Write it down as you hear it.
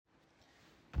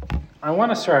I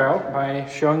want to start out by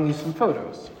showing you some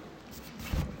photos.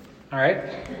 All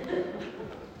right,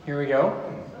 here we go.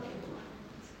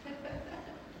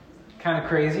 Kind of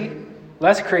crazy.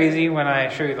 Less crazy when I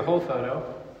show you the whole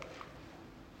photo,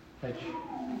 which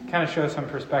kind of shows some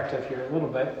perspective here a little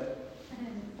bit.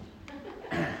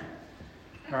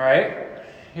 All right,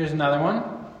 here's another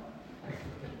one.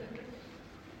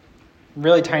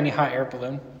 Really tiny hot air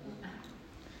balloon.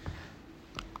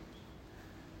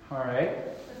 All right.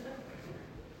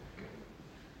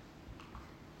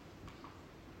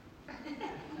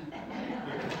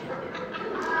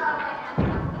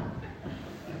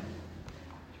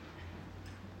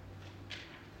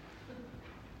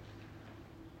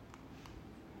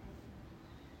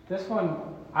 This one,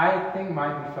 I think,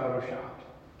 might be photoshopped.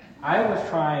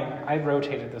 I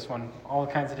rotated this one all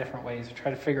kinds of different ways to try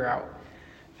to figure out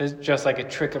if it's just like a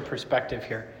trick of perspective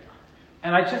here.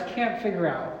 And I just can't figure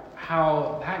out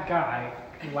how that guy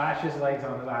who lashes legs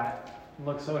onto that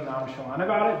looks so nonchalant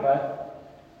about it,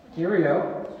 but here we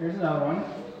go. Here's another one.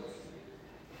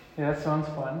 Yeah, this one's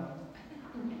fun.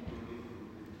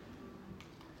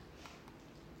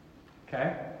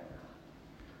 Okay.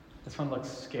 This one looks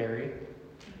scary.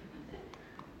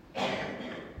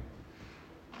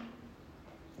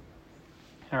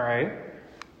 All right.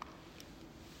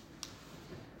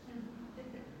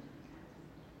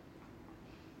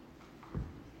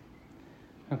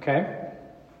 Okay.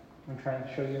 I'm trying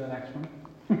to show you the next one.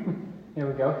 Here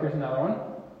we go. Here's another one.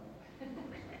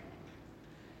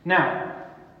 Now,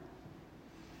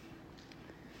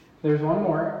 there's one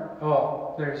more.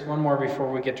 Oh, there's one more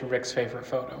before we get to Rick's favorite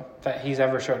photo that he's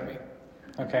ever showed me.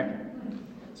 Okay.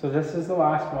 So this is the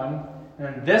last one.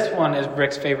 And this one is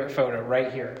Rick's favorite photo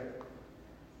right here.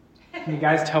 Can you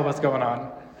guys tell what's going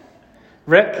on?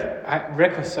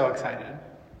 Rick was so excited.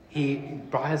 He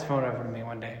brought his phone over to me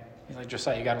one day. He's like,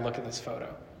 Josiah, you got to look at this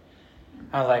photo.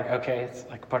 I was like, okay, it's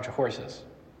like a bunch of horses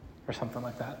or something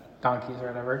like that. Donkeys or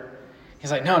whatever.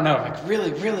 He's like, no, like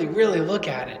really, really, really look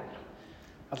at it.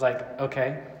 I was like,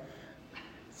 okay.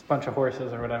 It's a bunch of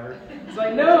horses or whatever. He's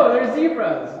like, no, they're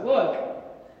zebras. Look.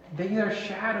 These are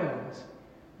shadows.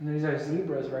 And these are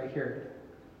zebras right here.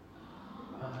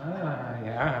 Ah,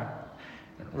 yeah.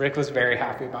 Rick was very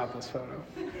happy about this photo.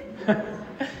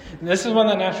 This is one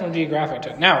that National Geographic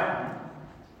took. Now,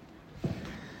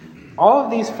 all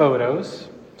of these photos,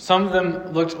 some of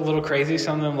them looked a little crazy,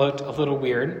 some of them looked a little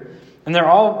weird, and they're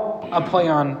all a play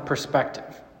on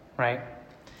perspective, right?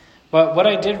 But what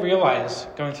I did realize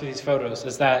going through these photos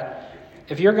is that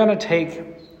if you're going to take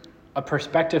a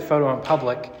perspective photo in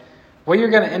public, what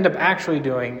you're going to end up actually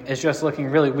doing is just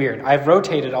looking really weird. I've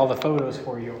rotated all the photos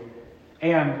for you.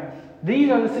 And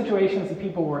these are the situations that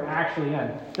people were actually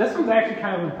in. This one's actually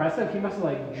kind of impressive. He must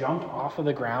have jumped off of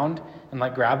the ground and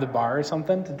grabbed the bar or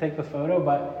something to take the photo.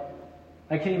 But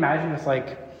can you imagine just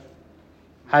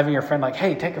having your friend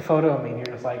hey, take a photo of me, and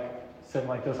you're just sitting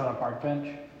like this on a park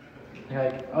bench. You're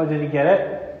like, oh, did he get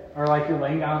it? Or you're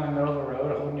laying down in the middle of the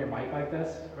road holding your bike like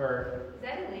this. Or is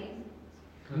that Elaine?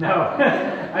 No,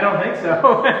 I don't think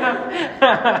so.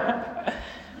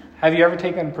 Have you ever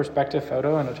taken a perspective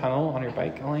photo in a tunnel on your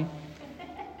bike, Elaine?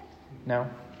 No?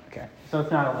 Okay. So it's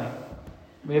not Elaine.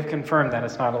 We have confirmed that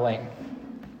it's not Elaine.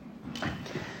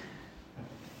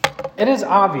 It is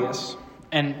obvious,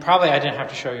 and probably I didn't have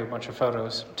to show you a bunch of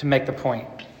photos to make the point,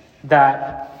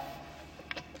 that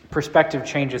perspective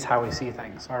changes how we see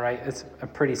things, all right? It's a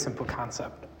pretty simple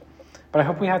concept. But I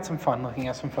hope we had some fun looking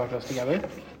at some photos together.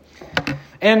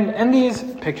 And in these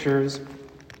pictures,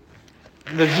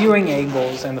 the viewing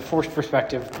angles and the forced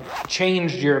perspective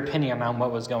changed your opinion on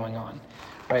what was going on,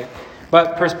 right?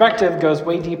 But perspective goes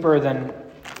way deeper than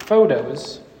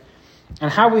photos. And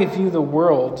how we view the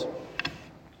world,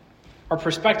 our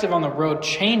perspective on the world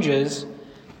changes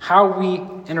how we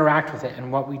interact with it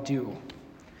and what we do.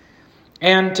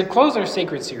 And to close our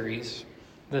sacred series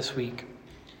this week,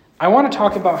 I want to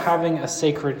talk about having a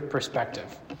sacred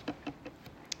perspective.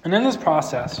 And in this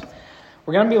process,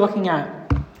 we're going to be looking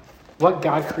at what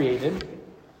God created,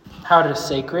 how it is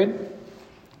sacred,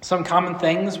 some common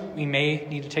things we may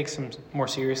need to take some more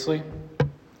seriously.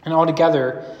 And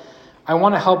altogether, I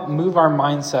want to help move our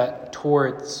mindset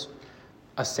towards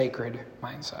a sacred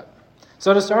mindset.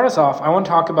 So to start us off, I want to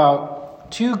talk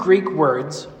about two Greek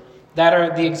words that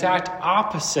are the exact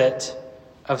opposite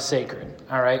of sacred,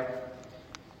 all right?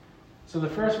 So the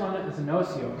first one is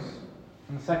enosios,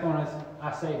 and the second one is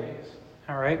asebes,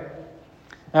 all right?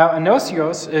 Now,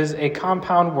 enosios is a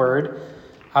compound word,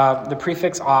 the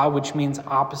prefix a, which means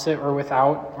opposite or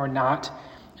without or not,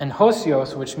 and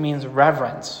hosios, which means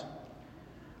reverence,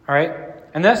 all right?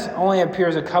 And this only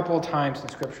appears a couple of times in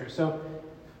Scripture. So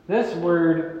this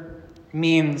word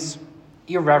means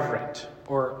irreverent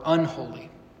or unholy.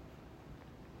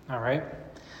 All right?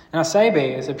 Now,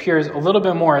 Sebes appears a little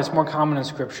bit more, it's more common in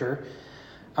Scripture,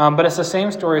 but it's the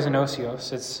same story as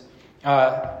Osios. It's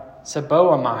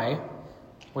Seboamai,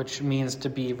 which means to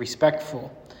be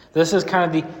respectful. This is kind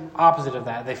of the opposite of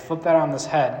that. They flip that on this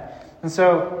head. And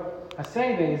so,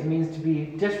 Sebes means to be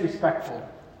disrespectful,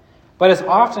 but it's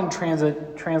often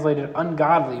translated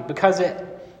ungodly because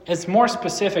it's more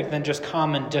specific than just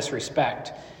common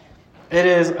disrespect. It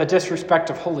is a disrespect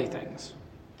of holy things,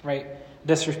 right?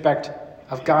 Disrespect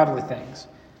of godly things.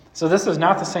 So this is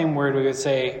not the same word we would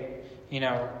say,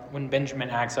 when Benjamin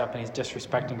acts up and he's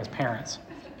disrespecting his parents,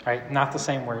 right? Not the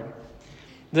same word.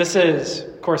 This is,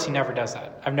 of course, he never does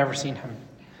that. I've never seen him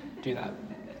do that.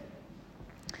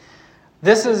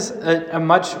 This is a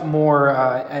much more,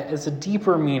 it's a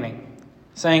deeper meaning.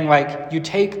 Saying like, you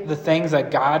take the things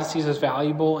that God sees as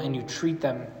valuable and you treat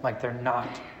them like they're not.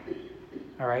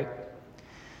 All right?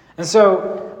 And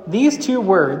so these two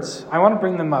words, I want to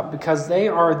bring them up because they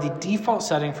are the default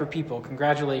setting for people.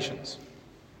 Congratulations.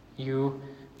 You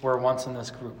were once in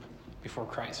this group before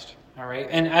Christ. All right?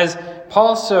 And as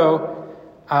Paul so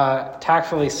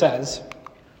tactfully says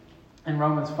in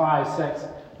Romans 5:6,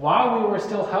 while we were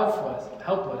still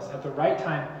helpless at the right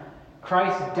time,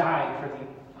 Christ died for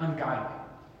the ungodly.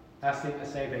 That's the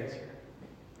Sebes here.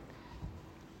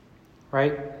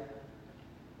 Right?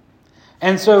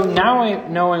 And so now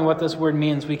knowing what this word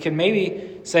means, we can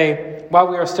maybe say, while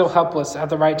we are still helpless at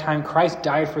the right time, Christ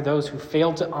died for those who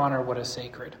failed to honor what is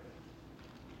sacred.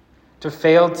 To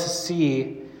fail to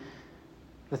see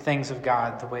the things of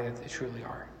God the way that they truly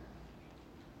are.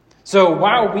 So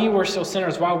while we were still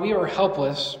sinners, while we were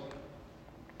helpless,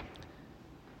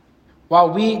 while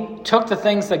we took the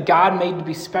things that God made to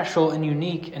be special and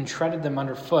unique and treaded them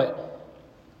underfoot,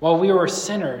 while we were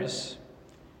sinners,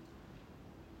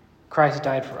 Christ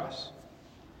died for us.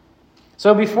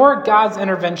 So before God's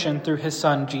intervention through his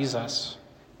son, Jesus,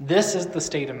 this is the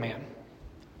state of man.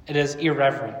 It is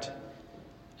irreverent.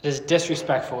 It is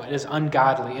disrespectful. It is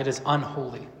ungodly. It is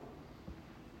unholy.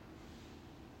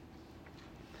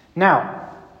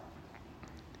 Now,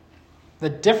 the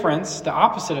difference, the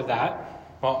opposite of that,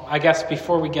 well, I guess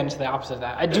before we get into the opposite of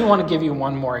that, I do want to give you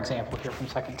one more example here from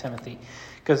 2 Timothy,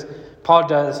 because Paul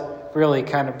does really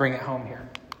kind of bring it home here.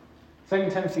 2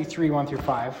 Timothy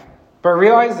 3:1-5. But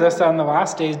realize this, that in the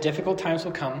last days difficult times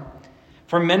will come,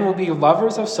 for men will be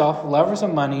lovers of self, lovers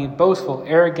of money, boastful,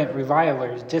 arrogant,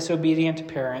 revilers, disobedient to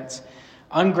parents,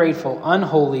 ungrateful,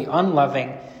 unholy,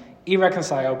 unloving,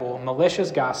 irreconcilable,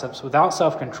 malicious gossips, without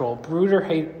self-control,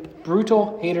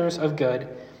 brutal haters of good,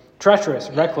 treacherous,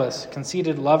 reckless,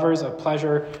 conceited, lovers of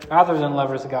pleasure rather than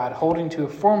lovers of God, holding to a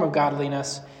form of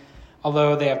godliness,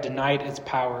 although they have denied its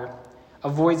power.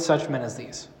 Avoid such men as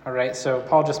these. All right, so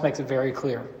Paul just makes it very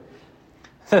clear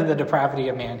the depravity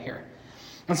of man here.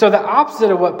 And so the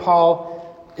opposite of what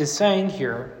Paul is saying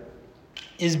here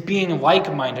is being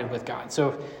like-minded with God.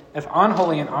 So if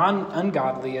unholy and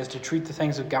ungodly is to treat the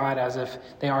things of God as if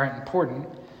they aren't important,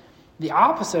 the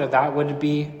opposite of that would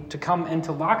be to come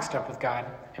into lockstep with God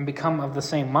and become of the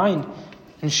same mind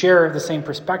and share the same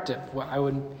perspective, what I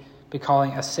would be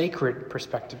calling a sacred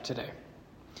perspective today.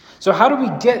 So how do we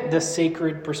get this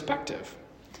sacred perspective?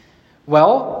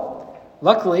 Well,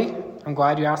 luckily, I'm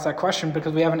glad you asked that question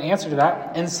because we have an answer to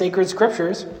that in sacred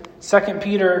scriptures, 2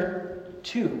 Peter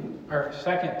 1,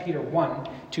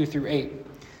 2-8.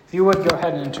 If you would go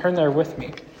ahead and turn there with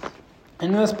me.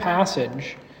 In this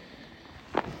passage,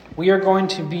 we are going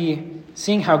to be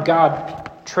seeing how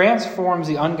God transforms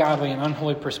the ungodly and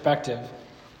unholy perspective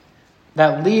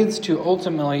that leads to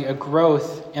ultimately a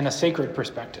growth in a sacred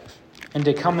perspective and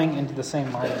to coming into the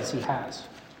same mind as he has.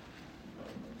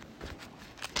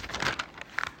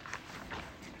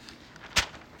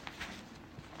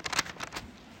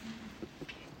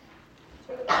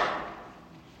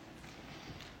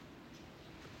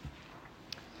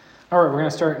 All right, we're going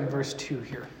to start in verse 2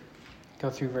 here. Go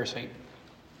through verse 8.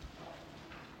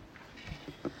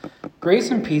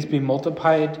 Grace and peace be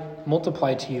multiplied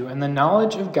to you in the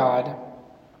knowledge of God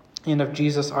and of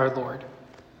Jesus our Lord,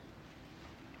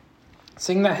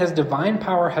 seeing that his divine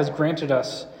power has granted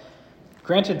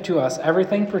to us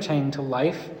everything pertaining to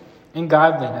life and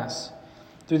godliness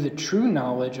through the true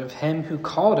knowledge of him who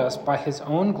called us by his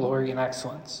own glory and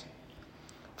excellence.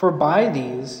 For by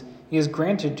these he has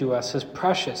granted to us his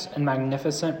precious and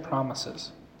magnificent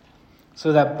promises,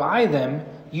 so that by them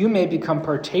you may become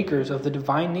partakers of the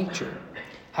divine nature,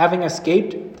 having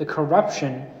escaped the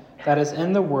corruption that is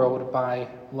in the world by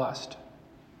lust.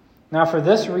 Now for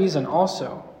this reason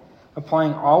also,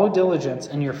 applying all diligence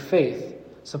in your faith,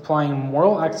 supplying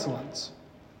moral excellence,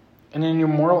 and in your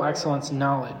moral excellence,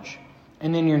 knowledge,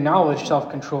 and in your knowledge,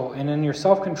 self-control, and in your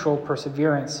self-control,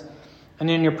 perseverance, and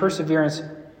in your perseverance,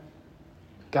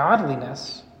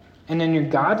 godliness, and in your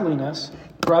godliness,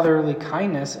 brotherly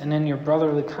kindness, and in your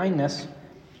brotherly kindness,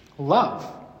 love.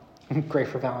 Great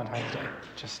for Valentine's Day.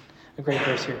 Just a great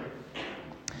verse here.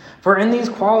 For if these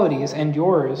qualities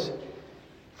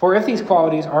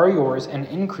are yours and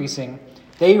increasing,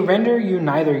 they render you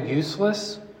neither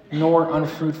useless nor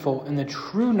unfruitful in the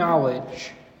true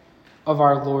knowledge of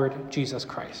our Lord Jesus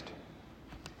Christ.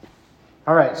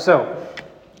 All right, so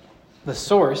the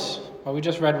source, what we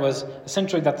just read was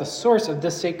essentially that the source of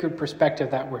this sacred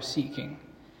perspective that we're seeking,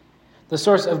 the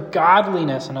source of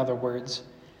godliness, in other words,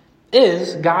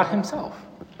 is God himself.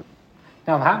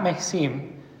 Now that may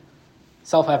seem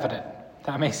self-evident.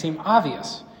 That may seem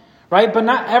obvious, right? But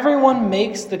not everyone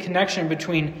makes the connection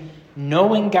between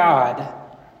knowing God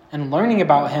and learning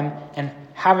about him and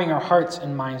having our hearts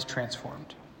and minds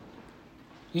transformed.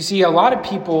 You see, a lot of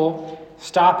people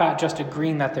stop at just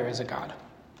agreeing that there is a God.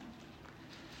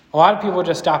 A lot of people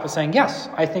just stop at saying, yes,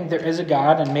 I think there is a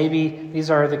God, and maybe these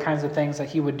are the kinds of things that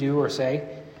he would do or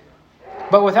say.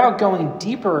 But without going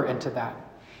deeper into that,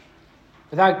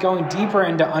 without going deeper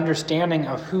into understanding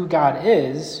of who God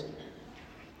is,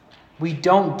 we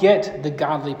don't get the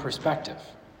godly perspective,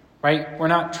 right? We're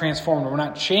not transformed. We're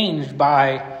not changed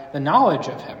by the knowledge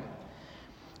of him.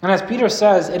 And as Peter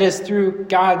says, it is through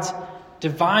God's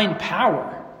divine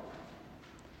power,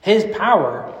 his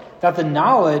power, that the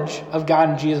knowledge of God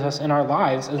and Jesus in our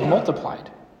lives is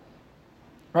multiplied,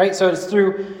 right? So it's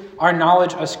through our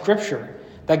knowledge of Scripture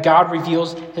that God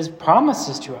reveals his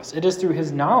promises to us. It is through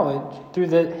his knowledge,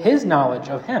 his knowledge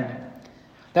of him,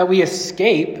 that we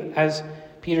escape, as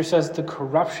Peter says, the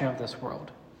corruption of this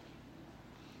world.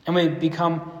 And we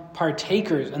become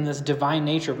partakers in this divine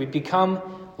nature. We become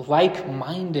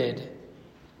like-minded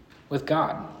with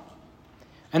God.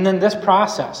 And then this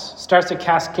process starts a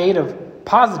cascade of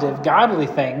positive, godly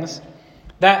things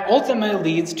that ultimately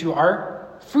leads to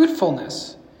our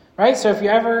fruitfulness, right? So if you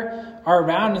ever are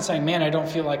around and saying, man, I don't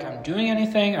feel like I'm doing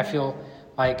anything, I feel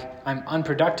like I'm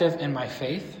unproductive in my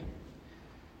faith,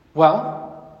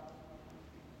 well,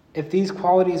 if these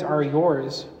qualities are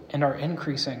yours and are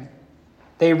increasing,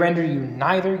 they render you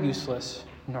neither useless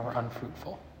nor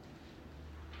unfruitful.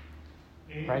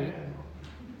 Right?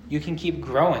 You can keep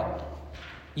growing.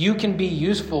 You can be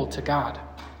useful to God.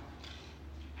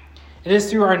 It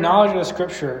is through our knowledge of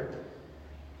Scripture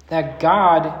that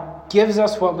God gives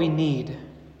us what we need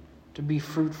to be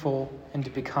fruitful and to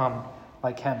become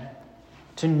like him,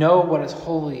 to know what is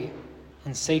holy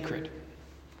and sacred.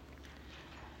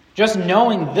 Just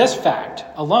knowing this fact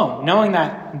alone, knowing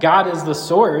that God is the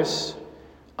source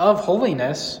of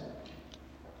holiness,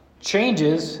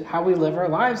 changes how we live our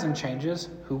lives and changes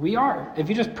who we are. If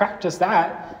you just practice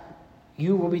that,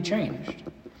 you will be changed.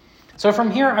 So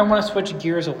from here, I want to switch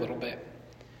gears a little bit.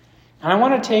 And I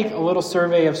want to take a little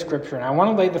survey of Scripture, and I want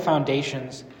to lay the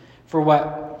foundations for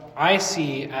what I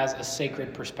see as a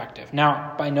sacred perspective.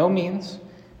 Now, by no means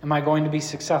am I going to be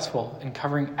successful in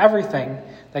covering everything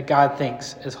that God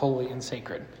thinks is holy and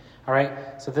sacred. All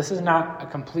right? So this is not a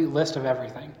complete list of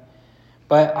everything.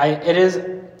 But it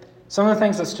is some of the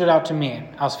things that stood out to me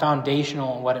as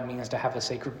foundational in what it means to have a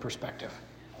sacred perspective.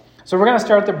 So we're going to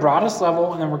start at the broadest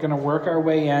level, and then we're going to work our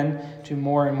way in to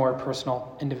more and more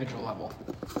personal, individual level.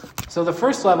 So the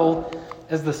first level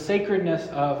is the sacredness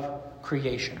of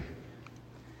creation.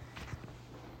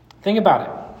 Think about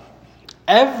it.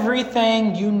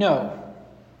 Everything you know,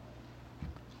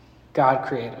 God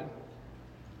created.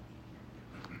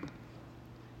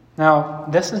 Now,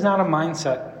 this is not a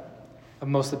mindset of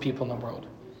most of the people in the world.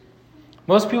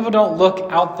 Most people don't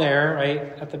look out there, right,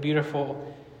 at the beautiful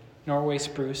Norway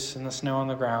spruce and the snow on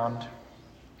the ground,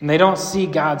 and they don't see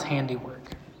God's handiwork,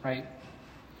 right?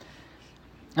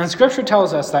 And Scripture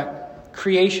tells us that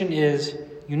creation is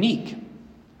unique.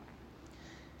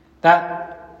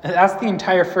 That's the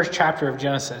entire first chapter of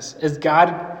Genesis, is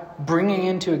God bringing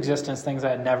into existence things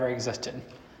that had never existed.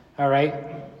 All right?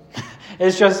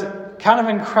 It's just kind of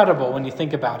incredible when you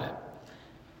think about it.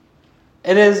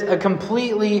 It is a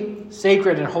completely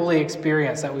sacred and holy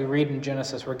experience that we read in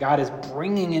Genesis, where God is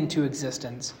bringing into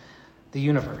existence the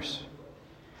universe.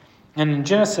 And in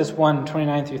Genesis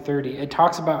 1:29 through 30, it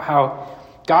talks about how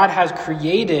God has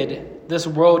created this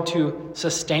world to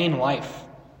sustain life,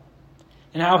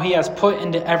 and how he has put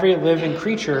into every living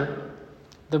creature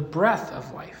the breath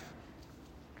of life.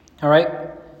 All right?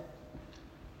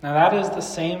 Now that is the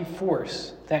same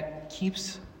force that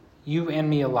keeps you and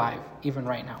me alive, even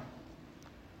right now.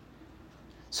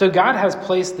 So God has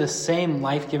placed this same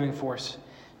life-giving force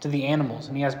to the animals,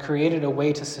 and he has created a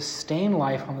way to sustain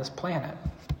life on this planet.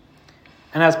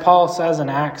 And as Paul says in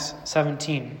Acts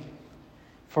 17,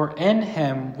 for in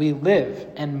him we live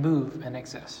and move and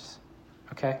exist.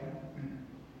 Okay?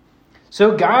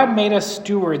 So God made us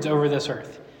stewards over this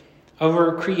earth,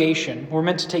 over creation. We're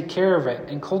meant to take care of it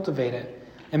and cultivate it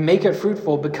and make it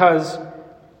fruitful because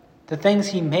the things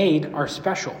he made are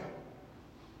special.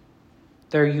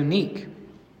 They're unique.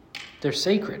 They're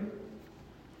sacred.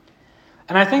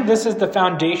 And I think this is the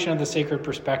foundation of the sacred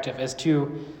perspective, is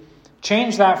to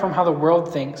change that from how the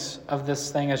world thinks of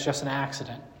this thing as just an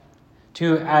accident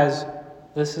to as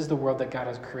this is the world that God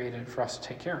has created for us to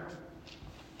take care of.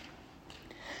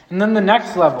 And then the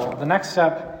next level, the next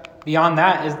step beyond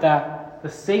that is that the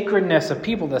sacredness of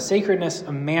people, the sacredness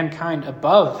of mankind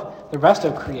above the rest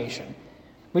of creation.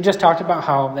 We just talked about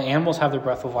how the animals have the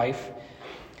breath of life.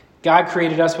 God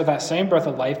created us with that same breath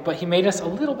of life, but he made us a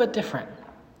little bit different.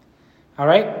 All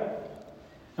right?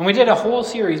 And we did a whole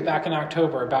series back in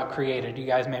October about Created. You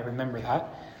guys may remember that.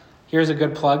 Here's a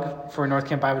good plug for North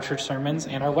Kent Bible Church sermons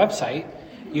and our website.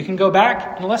 You can go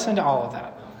back and listen to all of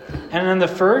that. And in the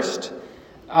first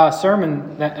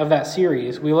sermon of that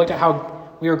series, we looked at how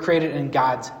we were created in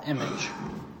God's image.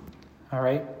 All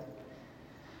right?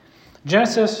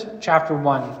 Genesis chapter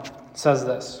 1 says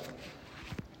this.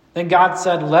 Then God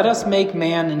said, let us make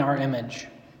man in our image,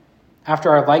 after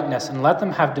our likeness, and let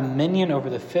them have dominion over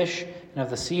the fish and of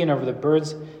the sea and over the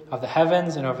birds of the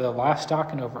heavens and over the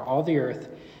livestock and over all the earth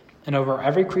and over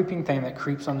every creeping thing that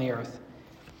creeps on the earth.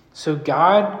 So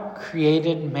God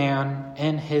created man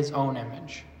in his own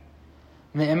image.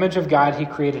 In the image of God, he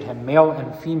created him. Male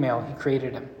and female, he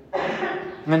created him.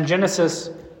 And in Genesis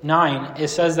 9, it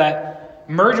says that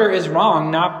murder is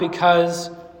wrong, not because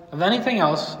of anything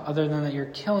else other than that you're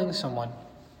killing someone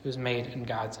who's made in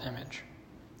God's image.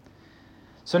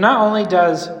 So not only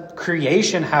does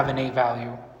creation have innate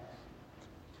value,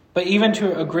 but even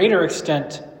to a greater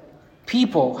extent,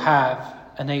 people have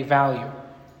innate value,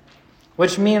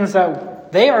 which means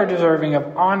that they are deserving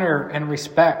of honor and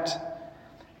respect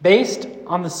based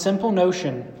on the simple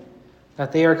notion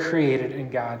that they are created in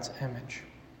God's image.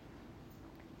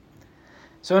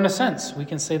 So in a sense, we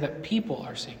can say that people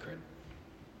are sacred.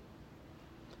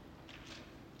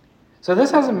 So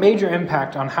this has a major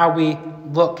impact on how we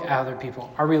look at other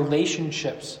people, our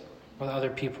relationships with other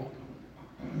people.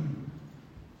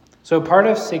 So part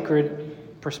of a sacred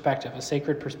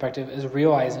perspective is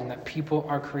realizing that people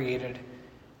are created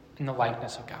in the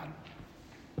likeness of God.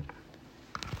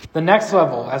 The next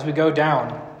level, as we go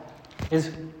down,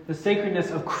 is the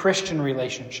sacredness of Christian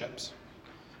relationships.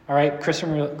 All right,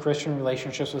 Christian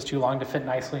relationships was too long to fit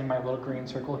nicely in my little green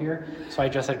circle here, so I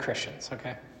just said Christians,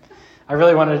 okay? I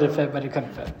really wanted it to fit, but it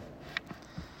couldn't fit.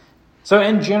 So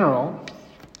in general,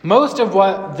 most of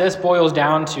what this boils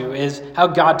down to is how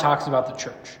God talks about the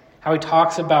church, how he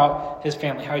talks about his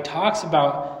family, how he talks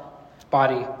about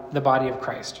the body of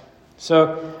Christ.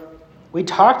 So we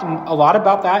talked a lot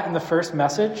about that in the first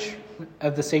message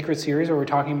of the Sacred series, where we're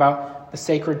talking about the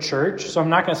sacred church. So I'm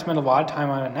not going to spend a lot of time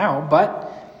on it now,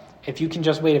 but if you can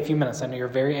just wait a few minutes, I know you're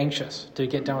very anxious to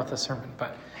get done with the sermon,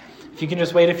 but if you can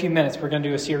just wait a few minutes, we're going to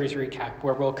do a series recap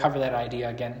where we'll cover that idea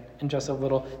again in just a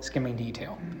little skimming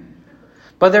detail.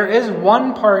 But there is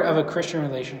one part of a Christian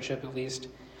relationship, at least,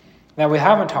 that we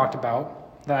haven't talked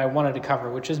about that I wanted to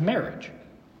cover, which is marriage.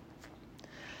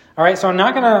 All right, so I'm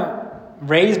not going to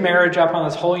raise marriage up on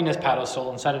this holiness pedestal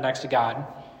and set it next to God,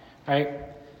 right?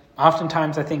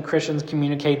 Oftentimes, I think Christians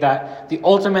communicate that the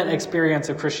ultimate experience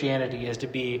of Christianity is to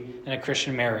be in a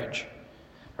Christian marriage,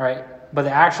 right? But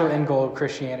the actual end goal of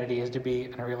Christianity is to be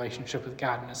in a relationship with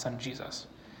God and his son Jesus,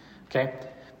 okay?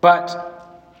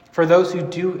 But for those who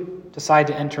do decide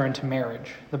to enter into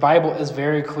marriage, the Bible is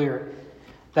very clear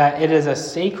that it is a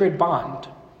sacred bond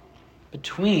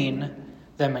between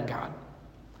them and God.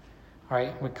 All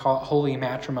right, we call it holy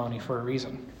matrimony for a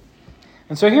reason.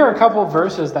 And so here are a couple of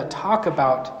verses that talk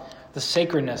about the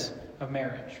sacredness of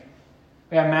marriage.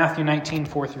 We have Matthew 19,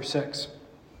 4-6,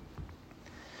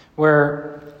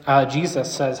 where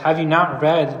Jesus says, "Have you not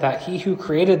read that he who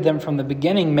created them from the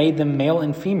beginning made them male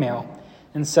and female,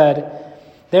 and said,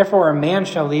 therefore a man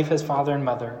shall leave his father and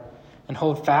mother, and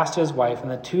hold fast to his wife,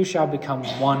 and the two shall become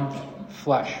one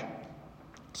flesh.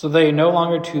 So they are no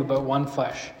longer two, but one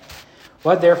flesh.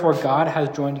 What therefore God has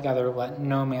joined together, let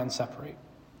no man separate."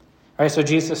 All right, so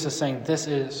Jesus is saying this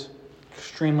is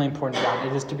extremely important to God.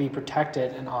 It is to be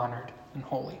protected and honored and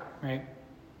holy, right?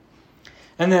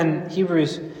 And then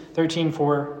Hebrews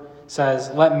 13:4 says,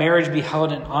 "Let marriage be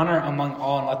held in honor among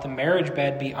all, and let the marriage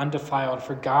bed be undefiled,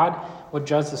 for God will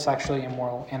judge the sexually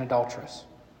immoral and adulterous."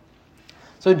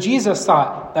 So Jesus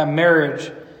thought that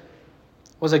marriage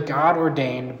was a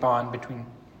God-ordained bond between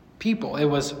people. It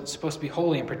was supposed to be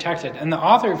holy and protected. And the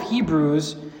author of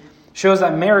Hebrews shows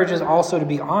that marriage is also to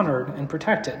be honored and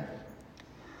protected.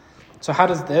 So how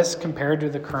does this compare to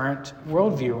the current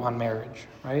worldview on marriage,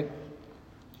 right?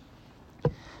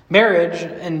 Marriage,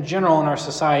 in general, in our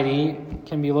society,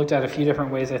 can be looked at a few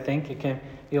different ways, I think. It can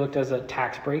be looked as a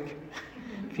tax break,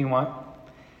 if you want.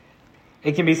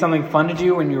 It can be something fun to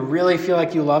do when you really feel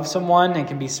like you love someone. It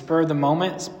can be spur of the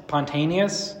moment,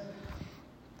 spontaneous.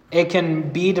 It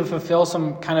can be to fulfill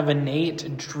some kind of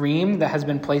innate dream that has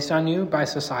been placed on you by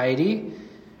society,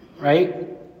 right?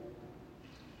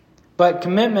 But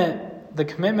the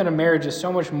commitment of marriage is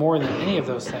so much more than any of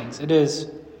those things. It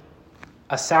is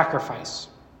a sacrifice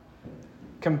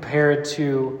compared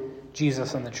to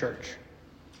Jesus and the church,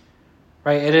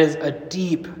 right? It is a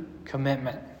deep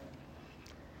commitment.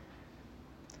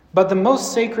 But the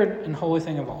most sacred and holy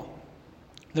thing of all,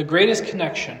 the greatest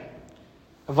connection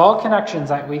of all connections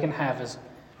that we can have is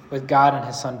with God and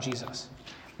his son Jesus.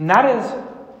 And that is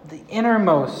the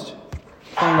innermost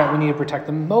thing that we need to protect,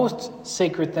 the most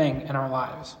sacred thing in our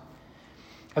lives.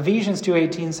 Ephesians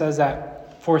 2:18 says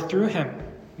that, for through him,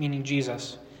 meaning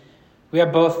Jesus, we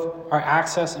have both our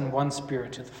access in one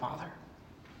spirit to the Father.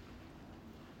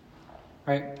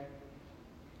 Right?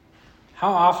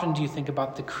 How often do you think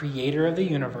about the creator of the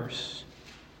universe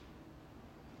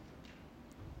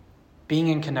being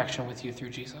in connection with you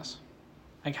through Jesus?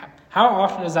 Like, how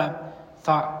often does that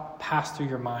thought pass through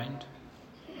your mind?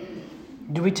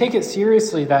 Do we take it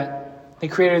seriously that the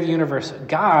creator of the universe,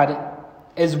 God,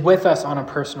 is with us on a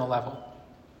personal level?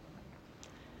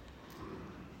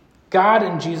 God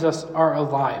and Jesus are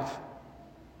alive,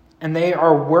 and they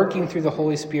are working through the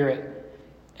Holy Spirit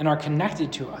and are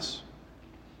connected to us.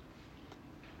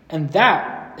 And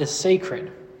that is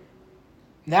sacred.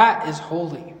 That is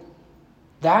holy.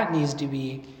 That needs to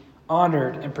be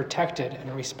honored and protected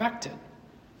and respected.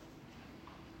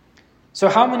 So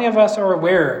how many of us are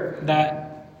aware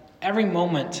that every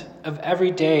moment of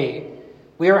every day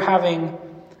we are having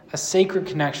a sacred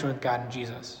connection with God and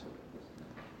Jesus?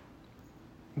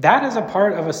 That is a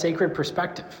part of a sacred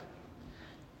perspective,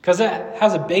 because it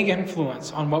has a big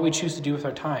influence on what we choose to do with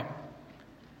our time,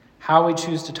 how we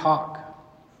choose to talk,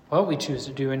 what we choose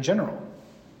to do in general.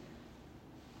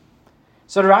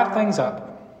 So to wrap things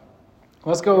up,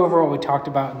 let's go over what we talked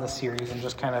about in this series and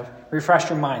just kind of refresh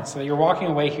your mind so that you're walking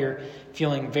away here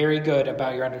feeling very good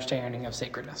about your understanding of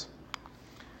sacredness.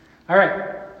 All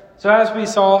right. So as we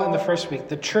saw in the first week,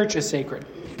 the church is sacred.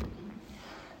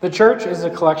 The church is a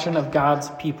collection of God's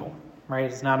people, right?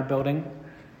 It's not a building.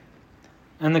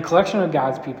 And the collection of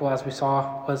God's people, as we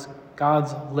saw, was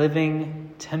God's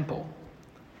living temple.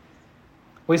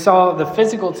 We saw the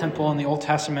physical temple in the Old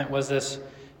Testament was this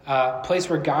place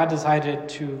where God decided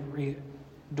to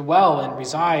dwell and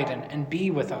reside and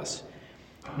be with us.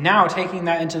 Now, taking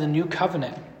that into the new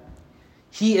covenant,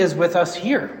 he is with us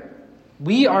here.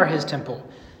 We are his temple.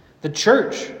 The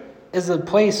church is a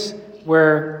place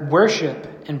where worship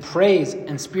and praise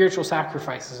and spiritual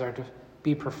sacrifices are to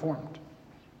be performed.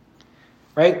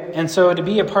 Right? And so to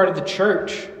be a part of the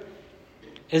church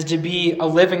is to be a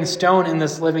living stone in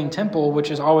this living temple,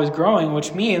 which is always growing,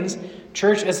 which means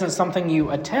church isn't something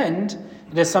you attend,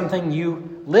 it is something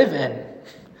you live in.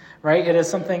 Right? It is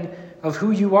something of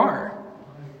who you are.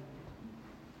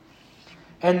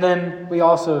 And then we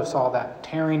also saw that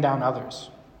tearing down others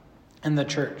in the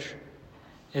church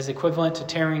is equivalent to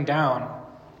tearing down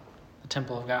the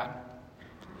temple of God.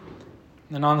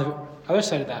 And then on the other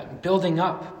side of that, building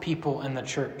up people in the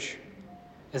church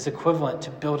is equivalent to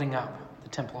building up the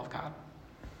temple of God.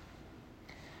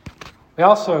 We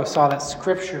also saw that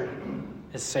Scripture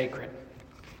is sacred.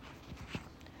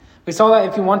 We saw that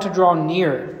if you want to draw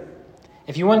near,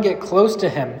 if you want to get close to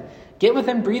him, get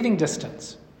within breathing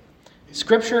distance.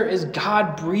 Scripture is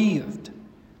God-breathed.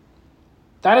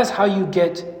 That is how you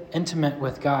get intimate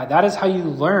with God. That is how you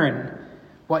learn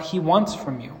what he wants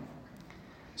from you.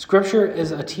 Scripture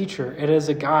is a teacher. It is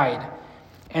a guide.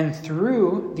 And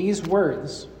through these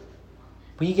words,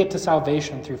 we get to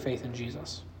salvation through faith in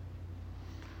Jesus.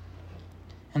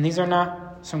 And these are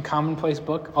not some commonplace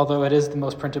book, although it is the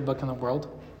most printed book in the world,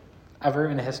 ever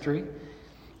in history.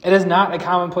 It is not a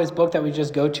commonplace book that we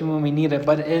just go to when we need it,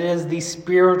 but it is the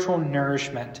spiritual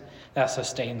nourishment that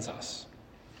sustains us.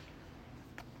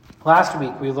 Last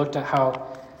week, we looked at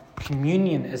how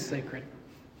communion is sacred.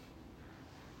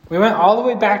 We went all the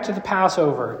way back to the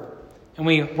Passover, and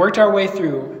we worked our way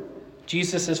through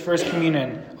Jesus' first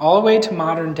communion, all the way to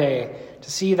modern day,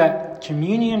 to see that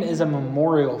communion is a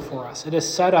memorial for us. It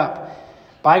is set up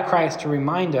by Christ to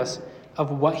remind us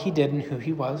of what he did and who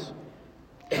he was.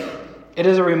 It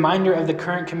is a reminder of the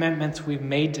current commitments we've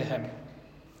made to him,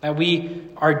 that we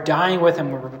are dying with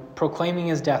him. We're proclaiming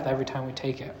his death every time we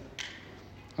take it.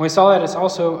 And we saw that it's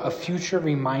also a future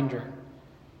reminder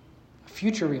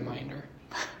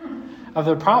of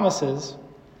the promises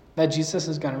that Jesus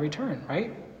is going to return,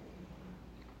 right?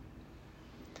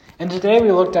 And today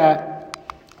we looked at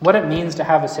what it means to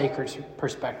have a sacred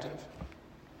perspective.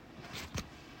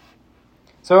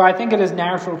 So I think it is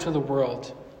natural to the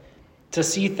world to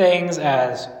see things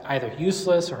as either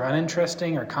useless or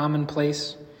uninteresting or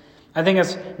commonplace. I think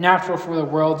it's natural for the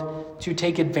world to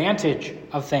take advantage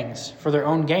of things for their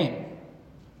own gain.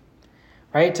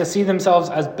 Right? To see themselves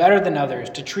as better than others,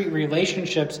 to treat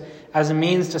relationships as a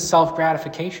means to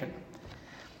self-gratification.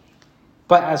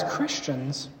 But as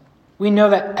Christians, we know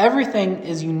that everything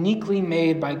is uniquely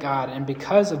made by God, and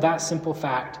because of that simple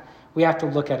fact, we have to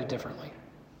look at it differently.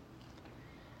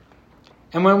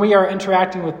 And when we are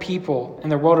interacting with people in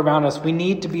the world around us, we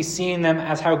need to be seeing them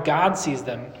as how God sees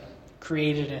them,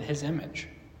 created in his image.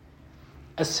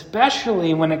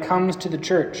 Especially when it comes to the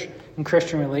church and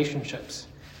Christian relationships.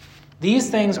 These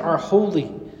things are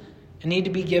holy and need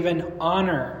to be given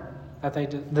honor that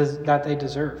they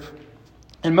deserve.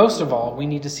 And most of all, we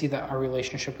need to see that our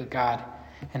relationship with God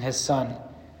and his Son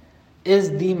is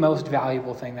the most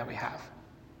valuable thing that we have.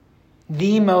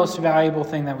 The most valuable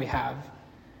thing that we have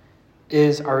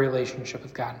is our relationship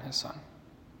with God and his Son.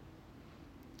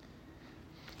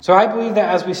 So I believe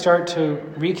that as we start to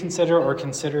reconsider or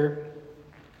consider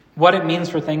what it means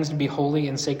for things to be holy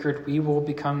and sacred, we will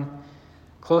become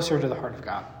closer to the heart of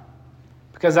God.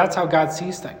 Because that's how God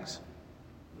sees things.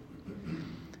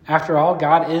 After all,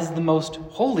 God is the most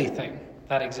holy thing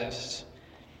that exists.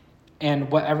 And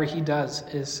whatever he does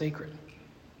is sacred.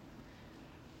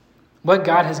 What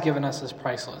God has given us is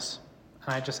priceless.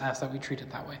 And I just ask that we treat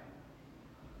it that way.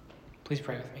 Please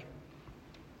pray with me.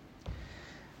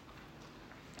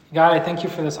 God, I thank you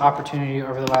for this opportunity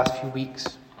over the last few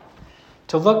weeks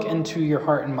to look into your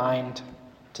heart and mind,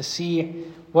 to see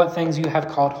what things you have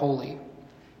called holy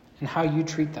and how you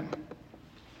treat them.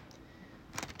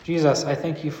 Jesus, I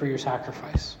thank you for your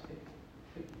sacrifice.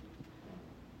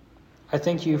 I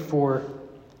thank you for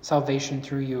salvation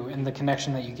through you and the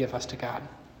connection that you give us to God.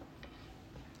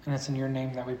 And it's in your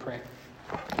name that we pray.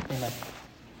 Amen.